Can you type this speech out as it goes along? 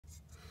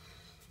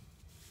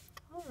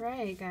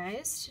Alright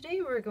guys,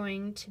 today we're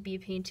going to be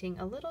painting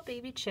a little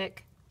baby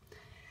chick.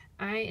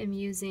 I am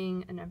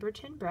using a number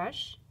 10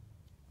 brush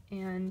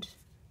and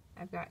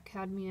I've got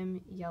cadmium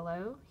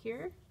yellow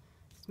here.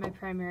 It's my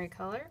primary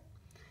color.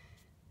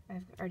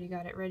 I've already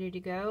got it ready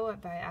to go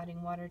by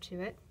adding water to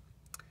it.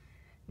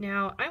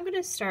 Now I'm going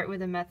to start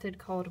with a method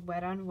called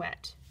wet on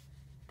wet.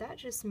 That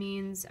just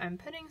means I'm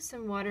putting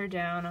some water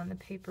down on the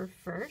paper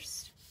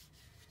first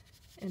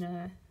in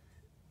a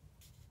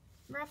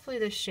roughly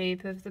the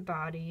shape of the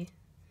body.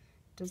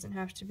 Doesn't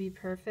have to be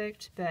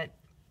perfect, but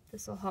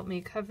this will help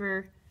me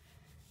cover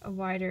a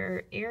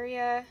wider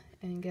area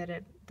and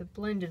get the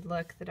blended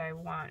look that I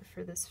want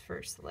for this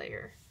first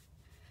layer.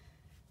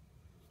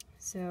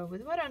 So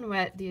with wet on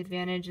wet, the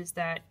advantage is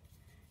that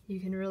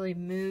you can really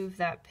move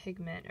that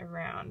pigment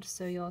around.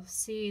 So you'll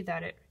see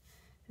that it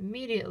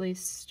immediately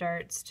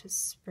starts to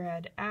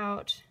spread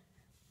out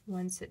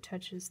once it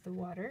touches the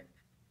water.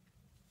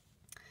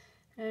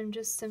 And I'm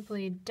just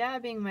simply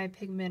dabbing my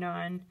pigment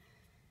on.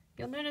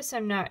 You'll notice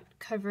I'm not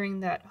covering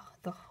the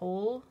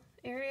whole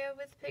area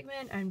with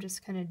pigment. I'm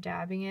just kind of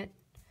dabbing it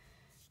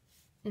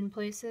in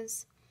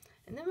places.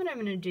 And then what I'm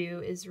going to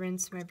do is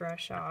rinse my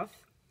brush off.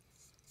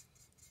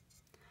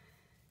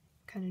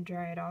 Kind of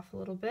dry it off a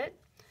little bit.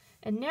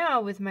 And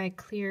now with my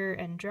clear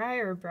and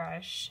drier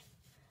brush,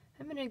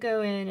 I'm going to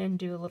go in and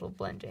do a little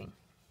blending.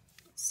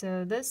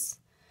 So this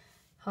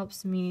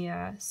helps me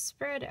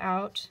spread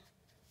out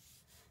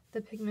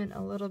the pigment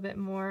a little bit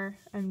more.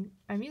 I'm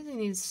using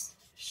these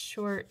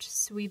short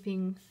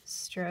sweeping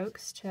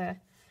strokes to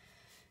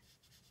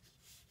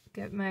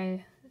get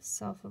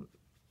myself a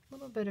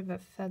little bit of a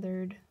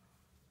feathered,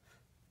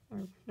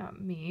 or not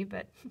me,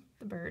 but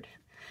the bird.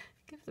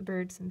 Give the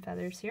bird some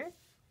feathers here.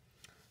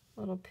 A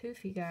little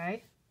poofy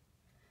guy.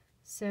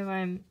 So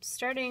I'm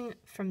starting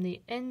from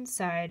the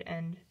inside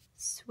and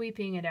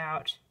sweeping it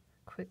out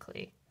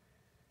quickly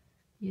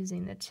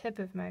using the tip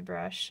of my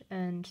brush,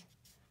 and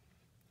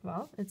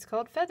well, it's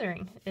called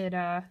feathering. It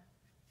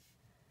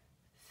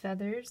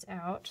feathers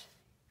out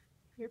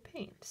your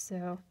paint.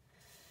 So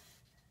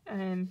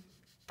I'm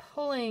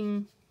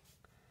pulling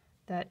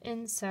that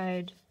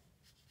inside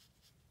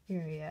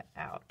area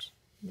out,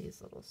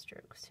 these little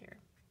strokes here.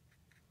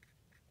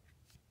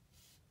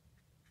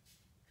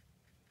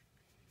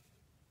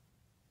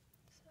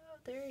 So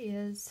there he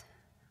is.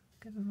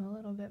 Give him a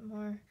little bit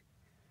more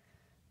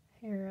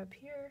hair up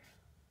here.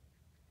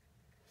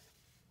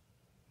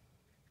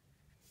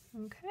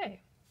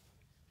 Okay.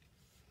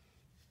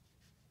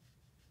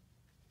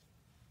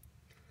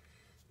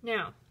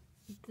 Now,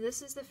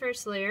 this is the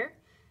first layer,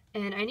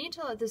 and I need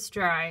to let this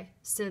dry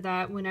so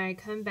that when I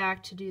come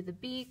back to do the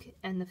beak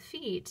and the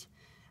feet,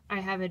 I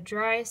have a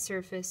dry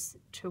surface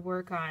to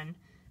work on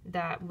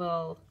that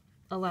will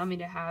allow me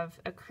to have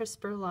a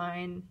crisper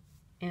line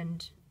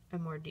and a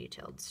more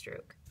detailed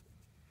stroke.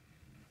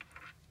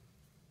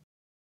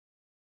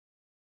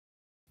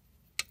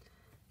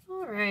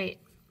 All right.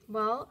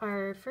 Well,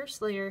 our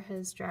first layer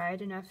has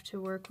dried enough to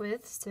work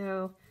with,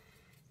 so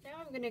now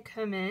I'm going to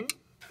come in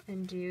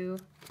and do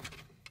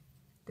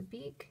the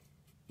beak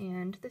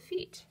and the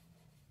feet.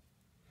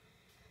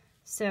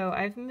 So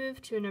I've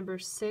moved to a number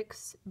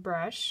 6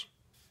 brush,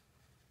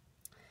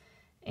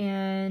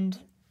 and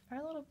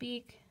our little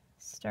beak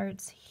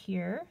starts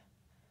here,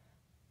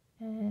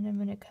 and I'm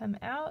going to come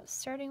out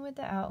starting with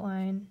the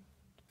outline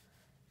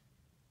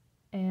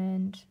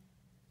and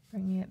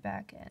bringing it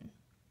back in.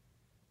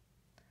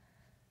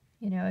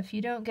 You know, if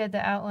you don't get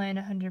the outline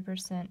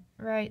 100%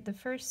 right the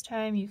first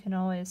time, you can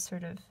always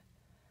sort of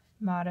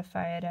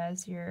modify it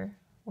as you're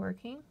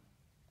working.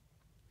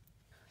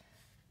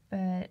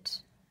 But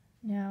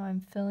now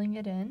I'm filling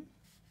it in.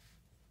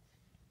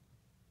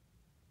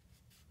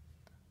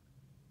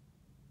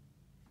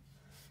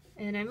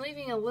 And I'm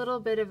leaving a little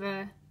bit of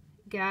a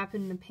gap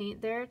in the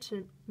paint there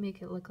to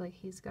make it look like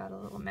he's got a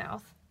little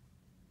mouth.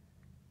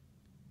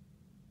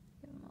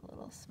 Give him a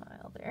little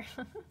smile there.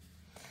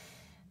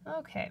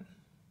 Okay.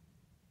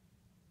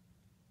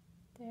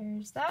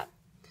 There's that.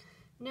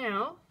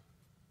 Now,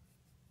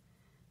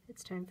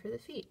 it's time for the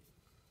feet.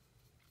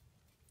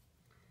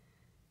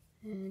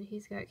 And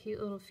he's got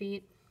cute little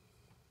feet.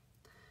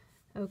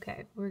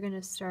 Okay, we're going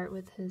to start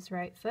with his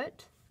right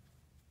foot.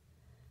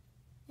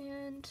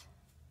 And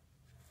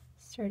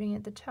starting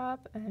at the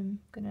top, I'm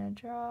going to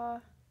draw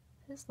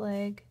his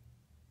leg.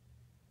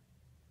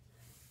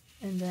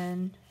 And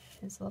then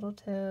his little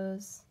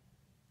toes.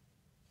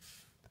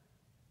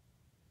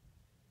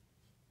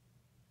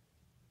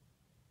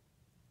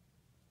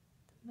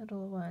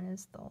 Middle one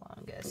is the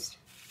longest.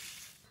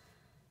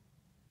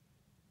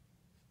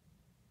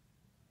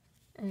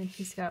 And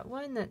he's got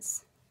one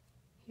that's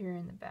here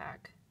in the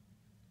back.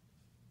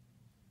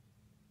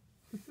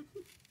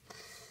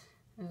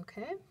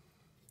 Okay,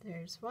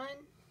 there's one.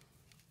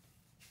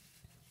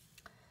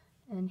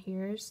 And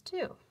here's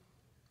 2.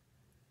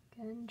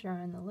 Again,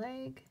 drawing the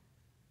leg.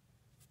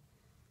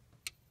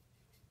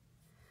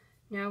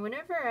 Now,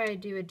 whenever I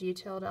do a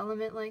detailed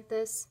element like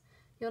this,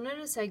 you'll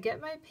notice I get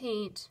my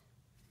paint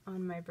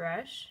on my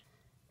brush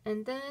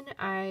and then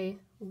I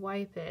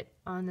wipe it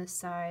on the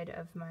side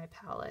of my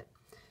palette.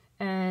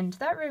 And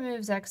that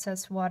removes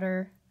excess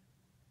water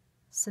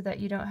so that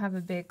you don't have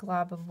a big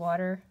glob of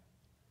water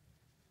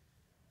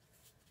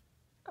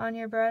on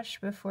your brush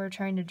before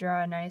trying to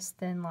draw a nice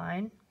thin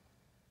line.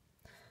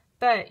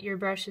 But your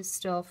brush is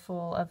still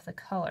full of the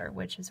color,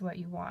 which is what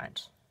you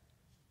want.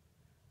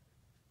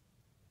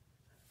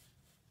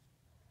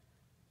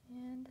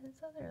 And his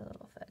other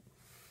little foot.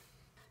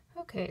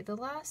 Okay, the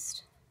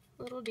last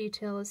little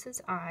detail is his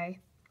eye.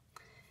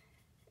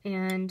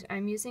 And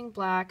I'm using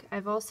black.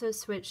 I've also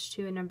switched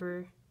to a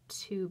number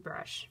 2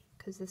 brush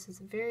because this is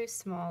a very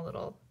small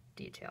little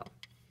detail.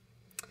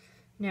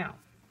 Now,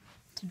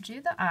 to do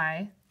the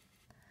eye,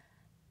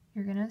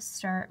 you're going to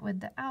start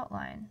with the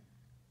outline.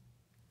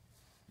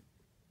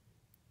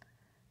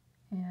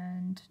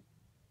 And,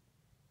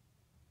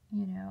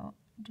 you know,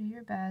 do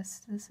your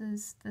best.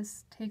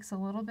 This takes a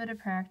little bit of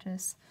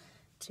practice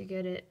to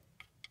get it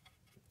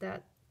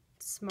that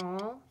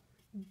small,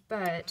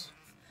 but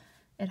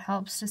it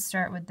helps to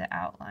start with the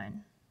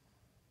outline.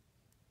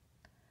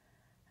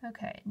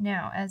 Okay,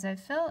 now as I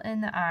fill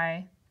in the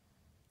eye,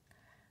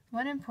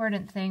 one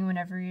important thing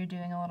whenever you're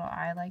doing a little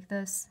eye like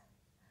this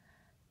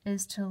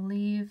is to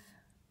leave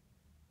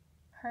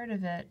part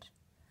of it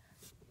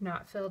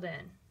not filled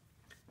in.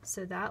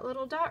 So that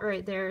little dot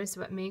right there is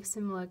what makes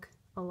him look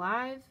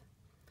alive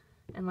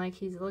and like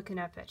he's looking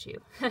up at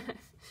you.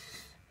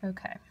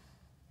 Okay.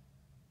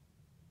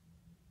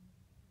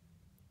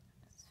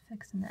 Just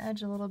fixing the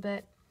edge a little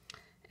bit.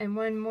 And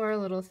one more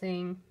little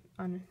thing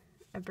on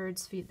a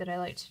bird's feet that I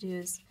like to do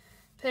is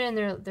put in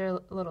their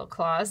little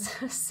claws.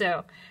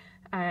 So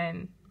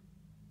I'm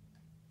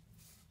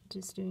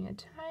just doing a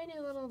tiny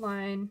little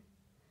line.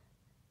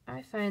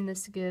 I find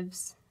this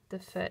gives the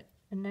foot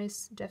a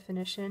nice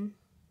definition.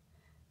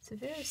 It's a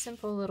very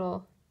simple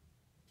little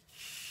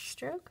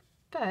stroke,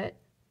 but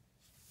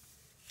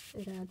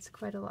it adds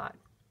quite a lot.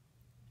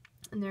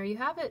 And there you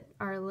have it,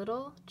 our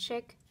little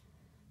chick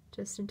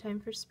just in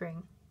time for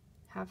spring.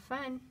 Have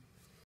fun!